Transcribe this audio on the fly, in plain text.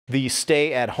The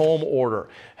stay-at-home order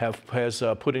has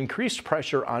put increased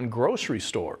pressure on grocery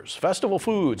stores. Festival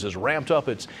Foods has ramped up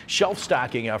its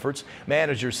shelf-stocking efforts.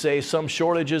 Managers say some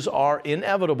shortages are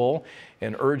inevitable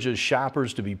and urges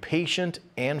shoppers to be patient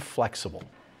and flexible.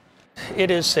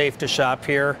 It is safe to shop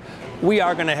here. We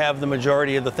are going to have the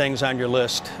majority of the things on your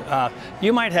list.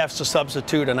 You might have to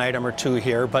substitute an item or two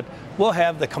here, but we'll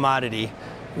have the commodity.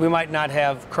 We might not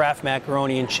have Kraft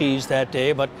macaroni and cheese that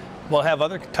day, but we'll have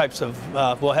other types of,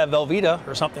 we'll have Velveeta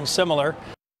or something similar.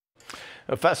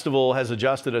 The festival has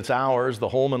adjusted its hours. The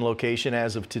Holmen location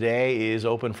as of today is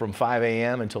open from 5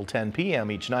 a.m. until 10 p.m.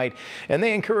 each night, and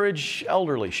they encourage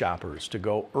elderly shoppers to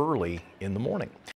go early in the morning.